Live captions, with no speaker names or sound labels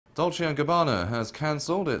Dolce & Gabbana has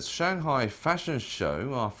cancelled its Shanghai fashion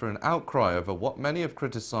show after an outcry over what many have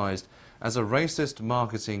criticised as a racist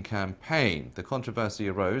marketing campaign. The controversy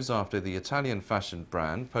arose after the Italian fashion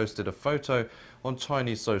brand posted a photo on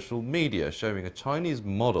Chinese social media showing a Chinese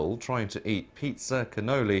model trying to eat pizza,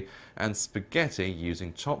 cannoli and spaghetti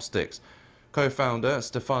using chopsticks. Co-founder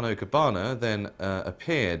Stefano Gabbana then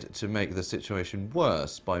appeared to make the situation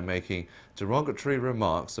worse by making derogatory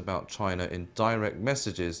remarks about China in direct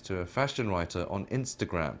messages to a fashion writer on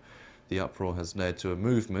Instagram. The uproar has led to a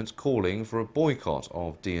movement calling for a boycott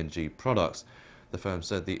of D&G products. The firm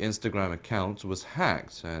said the Instagram account was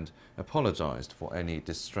hacked and apologized for any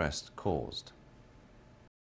distress caused.